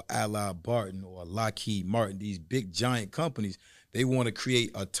or Allied Barton or Lockheed Martin. These big giant companies, they want to create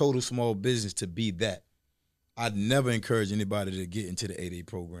a total small business to be that. I'd never encourage anybody to get into the 8-8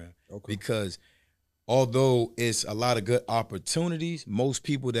 program because although it's a lot of good opportunities, most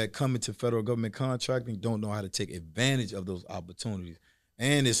people that come into federal government contracting don't know how to take advantage of those opportunities.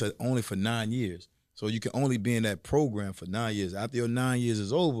 And it's only for 9 years. So you can only be in that program for 9 years. After your 9 years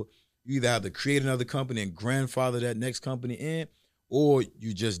is over, you either have to create another company and grandfather that next company in, or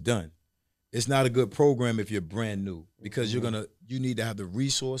you just done. It's not a good program if you're brand new because you need to have the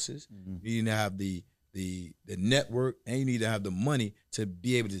resources, you need to have the network, and you need to have the money to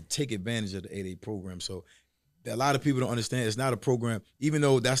be able to take advantage of the 8-8 program. So a lot of people don't understand it's not a program, even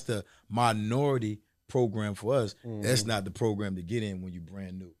though that's the minority program for us, that's not the program to get in when you're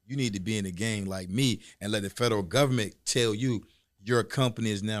brand new. You need to be in the game like me and let the federal government tell you your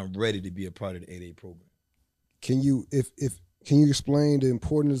company is now ready to be a part of the 8-8 program. Can you explain the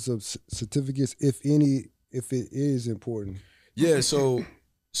importance of certificates, if any, if it is important? Yeah, so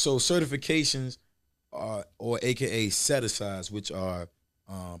certifications or AKA set-asides, which are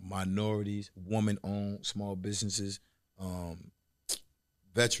minorities, woman-owned small businesses,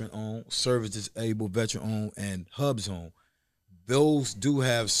 veteran-owned, service-disabled, veteran-owned, and hubs-owned. Those do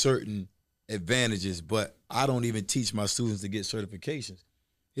have certain advantages, but I don't even teach my students to get certifications.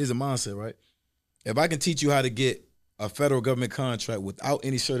 Here's a mindset, right? If I can teach you how to get a federal government contract without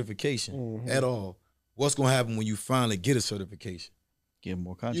any certification at all, what's going to happen when you finally get a certification? Get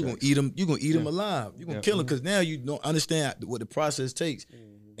more contracts. You're gonna eat them alive. You're gonna kill them because now you don't understand what the process takes,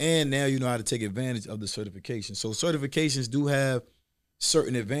 and now you know how to take advantage of the certification. So certifications do have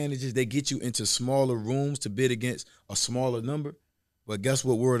certain advantages. They get you into smaller rooms to bid against a smaller number. But guess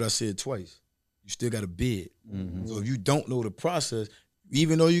what word I said twice? You still got to bid. So if you don't know the process,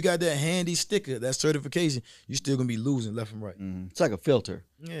 even though you got that handy sticker, that certification, you're still gonna be losing left and right. It's like a filter.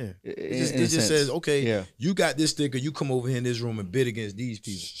 Yeah, it just says, okay, you got this sticker, you come over here in this room and bid against these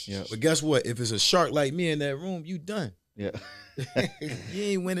people. Yeah. But guess what? If it's a shark like me in that room, you done. Yeah. You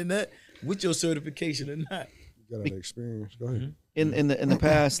ain't winning that with your certification or not. You got that experience. Go ahead. In the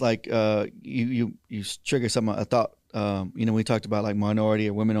past, like you triggered something. I thought we talked about like minority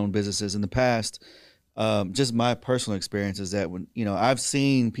or women-owned businesses in the past. Just my personal experience is that when I've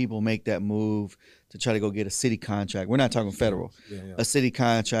seen people make that move to try to go get a city contract. We're not talking federal, a city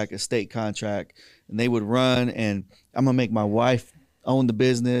contract, a state contract, and they would run and I'm gonna make my wife own the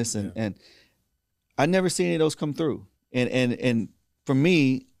business, and I never seen any of those come through. And for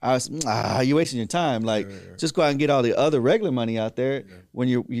me, I was you wasting your time. Like just go out and get all the other regular money out there when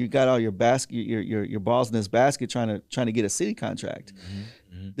you got all your basket, your balls in this basket trying to get a city contract.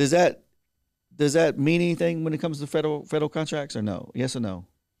 Does that mean anything when it comes to federal contracts or no? Yes or no?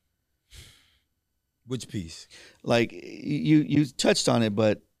 Which piece? Like you touched on it,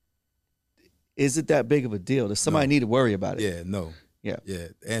 but is it that big of a deal? Does somebody need to worry about it? Yeah, no. Yeah.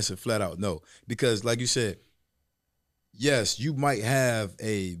 Answer flat out no. Because like you said, yes, you might have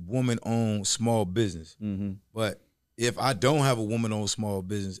a woman-owned small business, but if I don't have a woman-owned small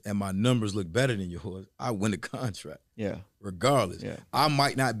business and my numbers look better than yours, I win the contract. Yeah. Regardless. Yeah. I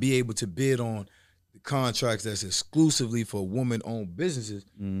might not be able to bid on the contracts that's exclusively for woman-owned businesses,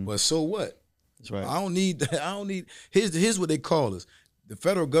 but so what? That's right. I don't need that. Here's what they call us. The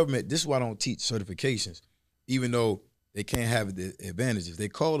federal government, this is why I don't teach certifications, even though they can't have the advantages. They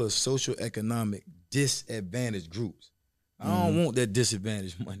call us socioeconomic disadvantaged groups. I don't want that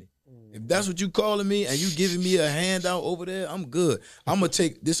disadvantaged money. If that's what you calling me and you giving me a handout over there, I'm good. I'm going to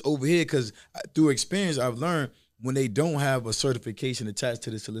take this over here because through experience I've learned when they don't have a certification attached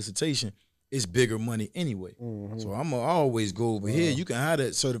to the solicitation, it's bigger money anyway. So I'm going to always go over here. You can have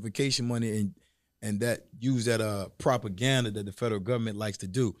that certification money and that use that propaganda that the federal government likes to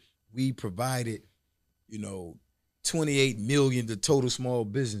do. We provided, 28 million to total small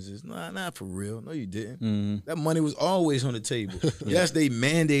businesses. Nah, not for real. No, you didn't. That money was always on the table. Yes, they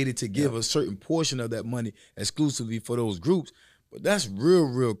mandated to give a certain portion of that money exclusively for those groups, but that's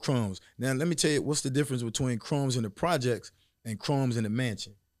real crumbs. Now, let me tell you what's the difference between crumbs in the projects and crumbs in the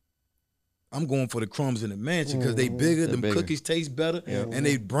mansion. I'm going for the crumbs in the mansion because they bigger, them cookies taste better, and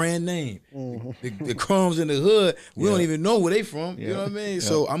they brand name. The crumbs in the hood, we don't even know where they from. You know what I mean?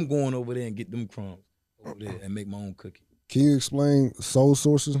 So I'm going over there and get them crumbs over there and make my own cookie. Can you explain sole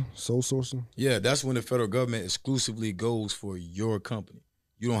sourcing? Yeah, that's when the federal government exclusively goes for your company.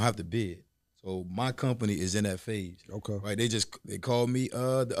 You don't have to bid. So my company is in that phase. Okay. Right? They called me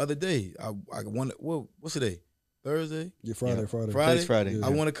the other day. I won. What's today? Thursday? Yeah, Friday. Today's Friday. I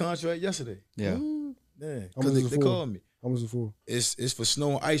won a contract yesterday. Yeah. Yeah. Because they called me. How much is it for? It's for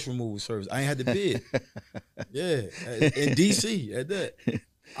snow and ice removal service. I ain't had to bid. Yeah. In DC at that.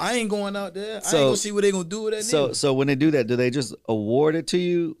 I ain't going out there. I ain't gonna see what they gonna do with that. So when they do that, do they just award it to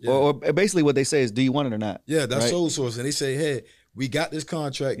you, or basically what they say is, do you want it or not? Yeah, that's sole source, and they say, hey, we got this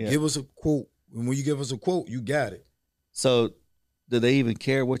contract. Give us a quote. And when you give us a quote, you got it. So, do they even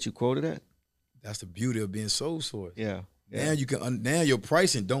care what you quoted at? That's the beauty of being sole source. Yeah. Now you can. Now your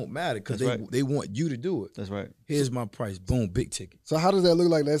pricing don't matter because they want you to do it. That's right. Here's my price. Boom, big ticket. So how does that look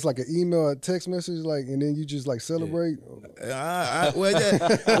like? That's like an email, a text message, like, and then you just like celebrate. Yeah.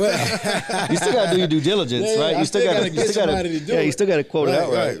 You still gotta do your due diligence, right? You still gotta get somebody to do it. Yeah, you still gotta quote it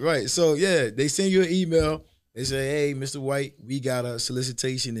out, right. So they send you an email. They say, hey, Mr. White, we got a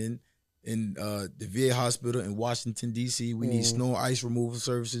solicitation in the VA hospital in Washington D.C. We need snow and ice removal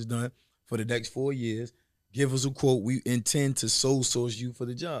services done for the next 4 years. Give us a quote. We intend to sole source you for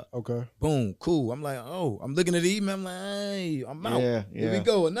the job. Okay. Boom. Cool. I'm like, I'm looking at the email. I'm like, hey, I'm out. Yeah. Here we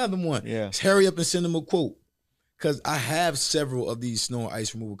go. Another one. Yeah. Just hurry up and send them a quote. Because I have several of these snow and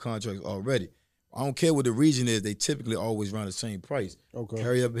ice removal contracts already. I don't care what the region is. They typically always run the same price. Okay.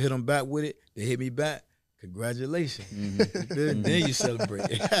 Hurry up and hit them back with it. They hit me back. congratulations. Then you celebrate.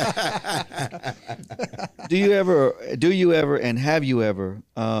 Do you ever, and have you ever,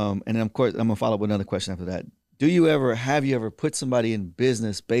 and then of course I'm gonna follow up with another question after that. Have you ever put somebody in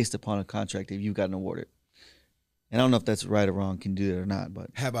business based upon a contract if you've gotten awarded? And I don't know if that's right or wrong, can do that or not, but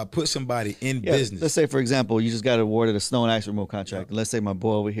have I put somebody in business? Let's say, for example, you just got awarded a snow and ice removal contract. And let's say my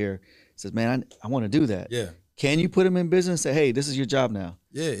boy over here says, man, I want to do that. Yeah. Can you put him in business and say, hey, this is your job now?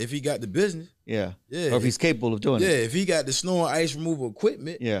 Yeah, if he got the business. Yeah. Yeah. Or if he's capable of doing it. Yeah, if he got the snow and ice removal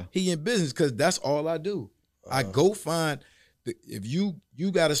equipment, he in business because that's all I do. I go find, if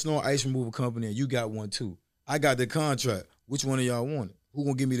you got a snow and ice removal company and you got one too, I got the contract. Which one of y'all want it? Who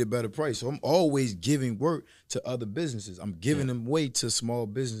gonna give me the better price? So I'm always giving work to other businesses. I'm giving them way to small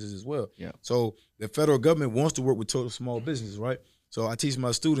businesses as well. Yeah. So the federal government wants to work with total small businesses, right? So I teach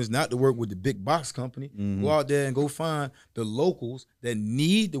my students not to work with the big box company. Go out there and go find the locals that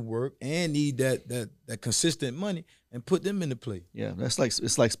need the work and need that consistent money and put them into play. Yeah, it's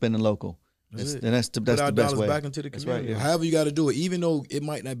like spending local. That's the best dollars way. back into the community. Right, yeah. However you got to do it, even though it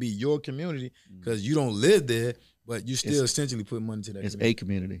might not be your community because you don't live there, but you still essentially put money to that. It's a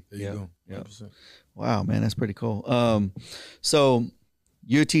community. There you go. 100%. Yeah. Wow, man, that's pretty cool. So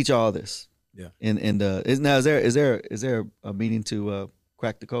you teach all this. Yeah. Is there a meaning to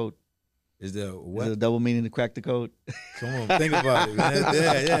crack the code? Is there what? Is there a double meaning to crack the code? Come on, think about it, man.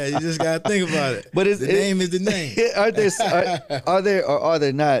 Yeah, you just gotta think about it. But the name is the name. Are there or are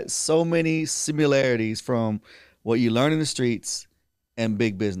there not so many similarities from what you learn in the streets and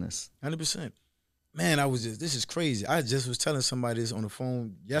big business? 100%. Man, this is crazy. I just was telling somebody this on the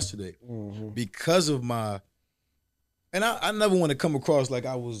phone yesterday because of and I never want to come across like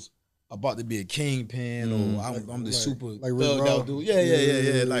I was about to be a kingpin or I'm the super thugged out dude.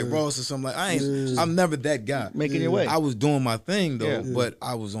 Yeah. Like Ross or something. Like I'm never that guy. Making your way. I was doing my thing though, but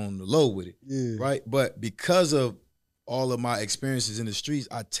I was on the low with it. Right? But because of all of my experiences in the streets,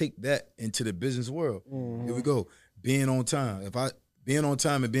 I take that into the business world. Here we go. Being on time. Being on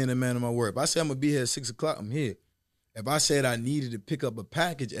time and being a man of my word. If I say I'm gonna be here at 6 o'clock, I'm here. If I said I needed to pick up a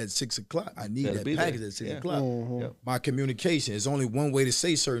package at 6 o'clock, I need that package at 6 o'clock. My communication is only one way to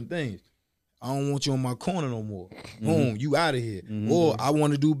say certain things. I don't want you on my corner no more. Boom, you out of here. Or I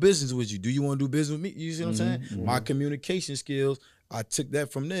want to do business with you. Do you want to do business with me? You see what I'm saying? My communication skills, I took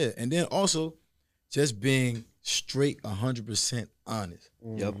that from there. And then also just being straight 100% honest.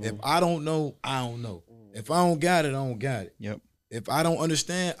 If I don't know, I don't know. If I don't got it, I don't got it. If I don't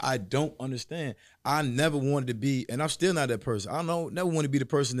understand, I don't understand. I never wanted to be, and I'm still not that person. I never want to be the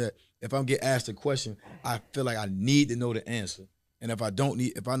person that if I'm get asked a question, I feel like I need to know the answer. And if I don't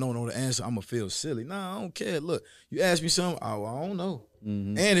know the answer, I'm gonna feel silly. Nah, I don't care. Look, you ask me something, I don't know.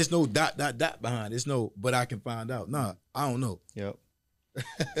 And it's no ... behind. It's no, but I can find out. Nah, I don't know.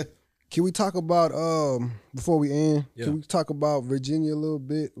 Can we talk about before we end? Can we talk about Virginia a little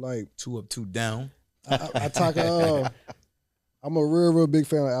bit? Like 2 up, 2 down. I talk. I'm a real big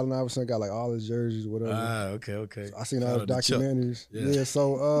fan of Allen Iverson. Got like all his jerseys, whatever. Okay. So I seen all the documentaries. Yeah.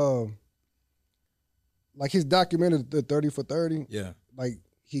 So like his documentary, the 30 for 30. Yeah. Like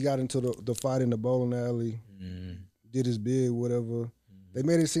he got into the fight in the bowling alley, did his bid, whatever. They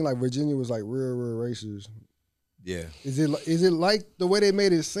made it seem like Virginia was like real racist. Yeah. Is it like the way they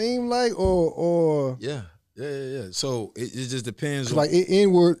made it seem like, or? Yeah. So it just depends. On, like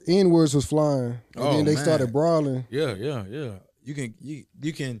N-words was flying, and then they started brawling. Yeah.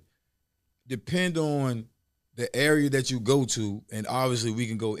 You can depend on the area that you go to, and obviously we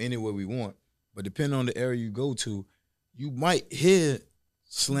can go anywhere we want. But depending on the area you go to, you might hear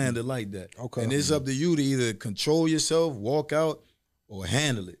slander like that. Okay. And it's up to you to either control yourself, walk out, or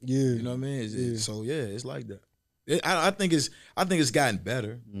handle it. Yeah. You know what I mean? So it's like that. I think it's gotten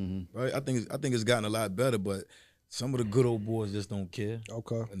better, right? I think it's gotten a lot better, but some of the good old boys just don't care.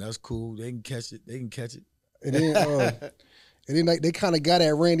 Okay. And that's cool. They can catch it. And then they kind of got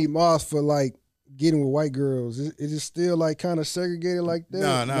at Randy Moss for like getting with white girls. Is it still like kind of segregated like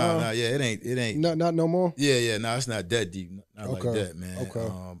that? No. Yeah, it ain't. Not no more. Yeah. No, it's not that deep. Not like that, man. Okay.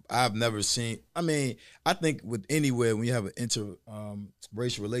 I've never seen. I mean, I think with anywhere when you have an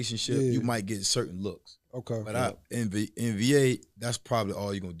racial relationship, you might get certain looks. Okay. But in VA, that's probably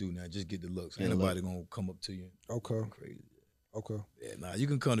all you're gonna do now. Just get the looks. Ain't nobody gonna come up to you. Okay. Crazy. Okay. Yeah, nah, you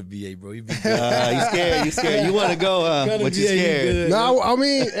can come to VA, bro. You be good. You scared. You want to go, but you scared. No, I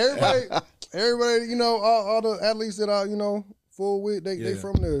mean everybody, you know, all the athletes that are, you know, full with, they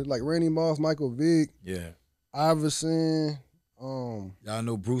from there. Like Randy Moss, Michael Vick, Iverson. Y'all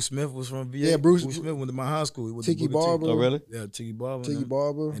know Bruce Smith was from VA. Yeah, Bruce Smith went to my high school. Tiki Barber. Oh, really? Yeah, Tiki Barber.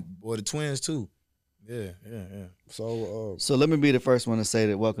 And boy, the twins too. Yeah. So So let me be the first one to say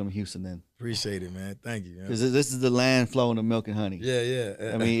that welcome to Houston then. Appreciate it, man. Thank you. Because this is the land flowing of milk and honey. Yeah.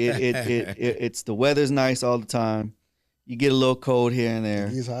 I mean, it's the weather's nice all the time. You get a little cold here and there.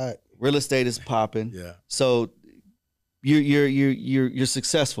 it's hot. Real estate is popping. Yeah. So you're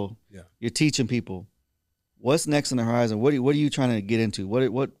successful. Yeah. You're teaching people. What's next on the horizon? What are you trying to get into?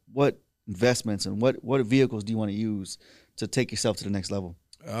 What investments and what vehicles do you want to use to take yourself to the next level?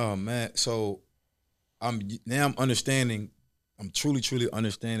 Oh man. So I'm understanding. I'm truly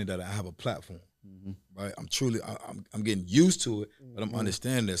understanding that I have a platform. Mm-hmm. Right. I'm getting used to it, but I'm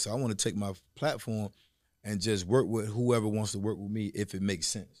understanding that. So I want to take my platform and just work with whoever wants to work with me if it makes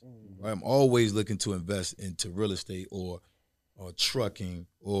sense. Right? I'm always looking to invest into real estate or trucking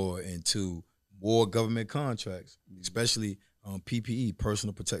or into more government contracts, especially PPE,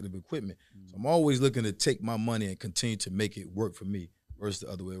 personal protective equipment. So I'm always looking to take my money and continue to make it work for me versus the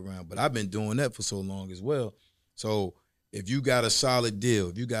other way around. But I've been doing that for so long as well. So if you got a solid deal,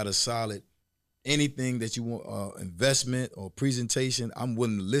 if you got a solid anything that you want, investment or presentation, I'm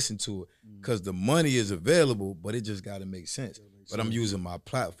willing to listen to it because the money is available, but it just got to make sense. But I'm using my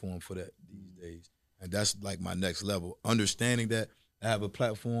platform for that these days. And that's like my next level, understanding that I have a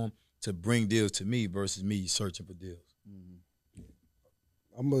platform to bring deals to me versus me searching for deals.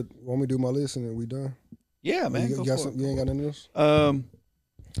 Want me to do my list and then we done? Yeah, man. You ain't got nothing else?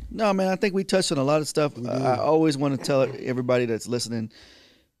 No, man, I think we touched on a lot of stuff. I always want to tell everybody that's listening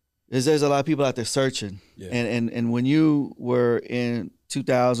is there's a lot of people out there searching. Yeah. And when you were in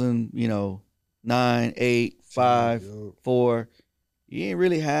 2000, 9, 8, 5, 4, you didn't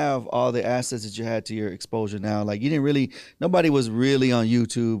really have all the assets that you had to your exposure now. Like nobody was really on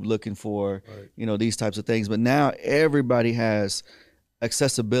YouTube looking for, these types of things. But now everybody has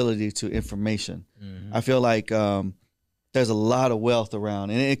accessibility to information. Mm-hmm. I feel like there's a lot of wealth around,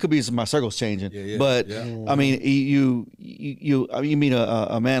 and it could be my circle's changing. But I mean, you meet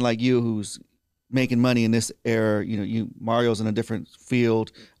a man like you who's making money in this era. Mario's in a different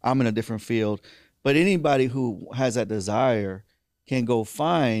field. I'm in a different field. But anybody who has that desire can go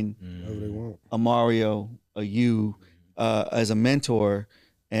find a Mario, a you, as a mentor.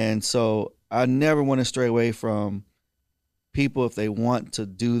 And so I never want to stray away from people. If they want to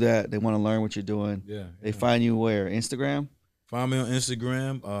do that, they want to learn what you're doing. They find you where? Instagram? Find me on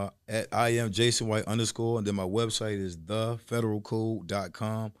Instagram at IamJasonWhite _, and then my website is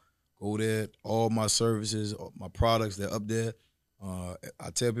thefederalcode.com. Go there. All my services, my products, they're up there.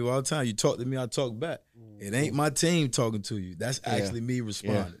 I tell people all the time, you talk to me, I talk back. It ain't my team talking to you. That's actually me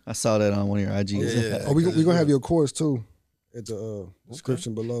responding. Yeah. I saw that on one of your IGs. We're going to have your course too at the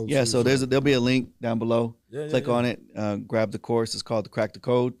description below. Yeah, so there'll be a link down below. Click on it, grab the course. It's called the Crack the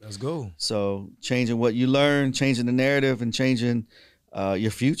Code. Let's go. So changing what you learn, changing the narrative, and changing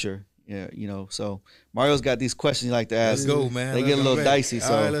your future. Yeah, so Mario's got these questions you like to ask. Let's go, man. They get a little dicey.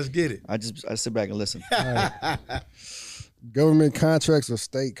 So all right, let's get it. I sit back and listen. Government contracts or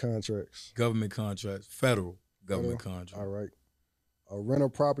state contracts? Government contracts, federal government contracts. All right. A rental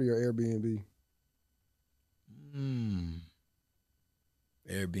property or Airbnb?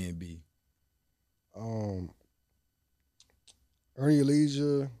 Airbnb. Earn Your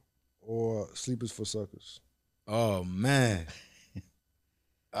Leisure or Sleepers for Suckers? Oh man.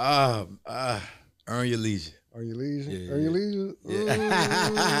 Earn Your Leisure. Earn Your Leisure? Yeah, Earn Your Leisure?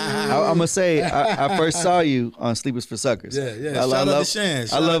 Yeah. I'm gonna say I first saw you on Sleepers for Suckers. Yeah. Shout out to Shan.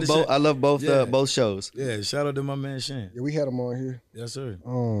 I love both shows. Yeah, shout out to my man Shan. Yeah, we had him on here. Yes, sir.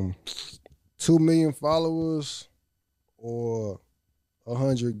 2 million followers or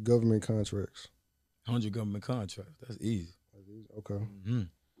 100 government contracts? 100 government contracts. That's easy. Okay.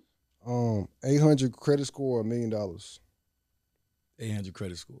 Mm-hmm. 800 credit score or $1 million? 800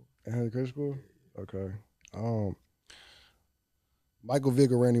 credit score. 800 credit score? Okay. Michael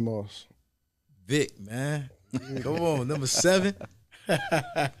Vick or Randy Moss? Vic, man. Come on, number 7.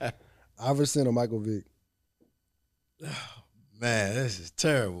 Iverson or Michael Vick? Oh, man, this is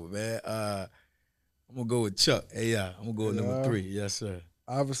terrible, man. I'm going to go with Chuck. AI. I'm going to go with number 3. Yes, sir.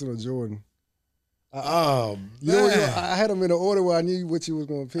 Iverson or Jordan? Oh, man. I had them in the order where I knew what you was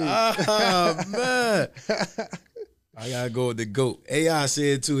going to pick. Oh, man. I got to go with the GOAT. AI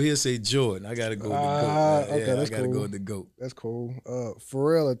said, too, he'll say Jordan. I got to go with the GOAT. Okay, that's cool. I got to go with the GOAT. That's cool.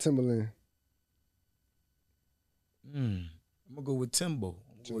 Pharrell or Timberland? I'm going to go with Timbo.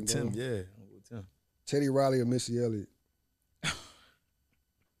 I'm going to go with Tim. Yeah, I'm going to go with Tim. Teddy Riley or Missy Elliott?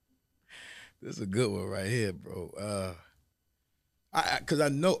 This is a good one right here, bro. Because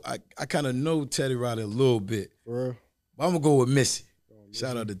I kind of know Teddy Riley a little bit. For real? But I'm going to go with Missy.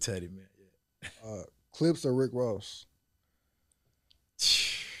 Shout out to Teddy, man. Yeah. Clips or Rick Ross?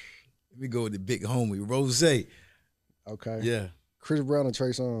 Let me go with the big homie, Rose. Okay. Yeah. Chris Brown and Trey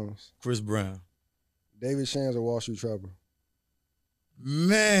Songz. Chris Brown. David Shands or Wall Street Trapper.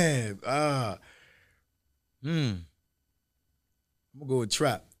 Man, I'm gonna go with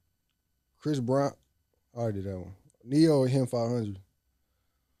Trap. Chris Brown. I already did that one. Neo or him 500.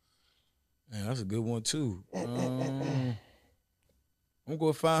 Man, that's a good one too. I'm gonna go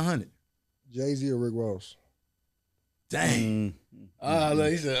with 500. Jay-Z or Rick Ross. Dang.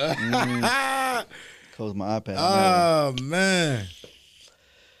 Look, he said. Close my iPad. Oh man.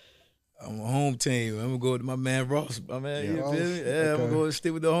 I'm a home team. I'm gonna go with my man Ross. My man, you feel me? Yeah, I'm gonna go and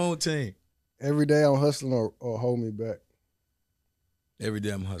stick with the home team. Every day I'm hustling or hold me back. Every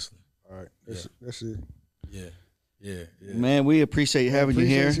day I'm hustling. All right, that's it. Yeah. Man, we appreciate having you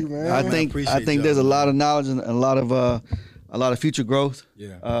here. You, man. I think there's a lot of knowledge and a lot of future growth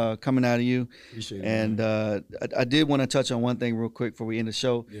coming out of you. Appreciate it. And I did want to touch on one thing real quick before we end the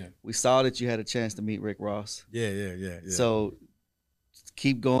show. Yeah. We saw that you had a chance to meet Rick Ross. Yeah. So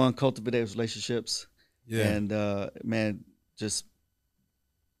keep going, cultivate those relationships. Yeah. And man, just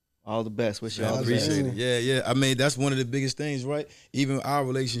all the best. Wish you all I the appreciate best. it. Yeah. I mean, that's one of the biggest things, right? Even our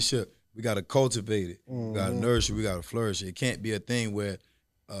relationship, we got to cultivate it. We got to nourish it. We got to flourish it. It can't be a thing where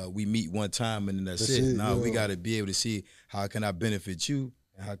we meet one time and then that's it. Now we got to be able to see how can I benefit you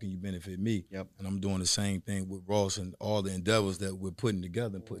and how can you benefit me. Yep. And I'm doing the same thing with Ross and all the endeavors that we're putting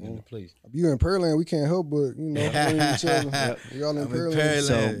together and putting into place. You in Pearland, we can't help but knowing each other. We all in Pearland.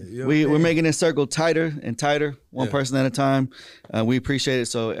 So we're making this circle tighter and tighter, one person at a time. We appreciate it.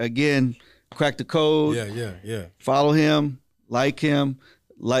 So again, crack the code. Yeah. Follow him, like him.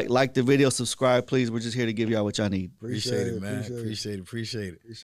 Like the video, subscribe, please. We're just here to give y'all what y'all need. Appreciate it, man. Appreciate it.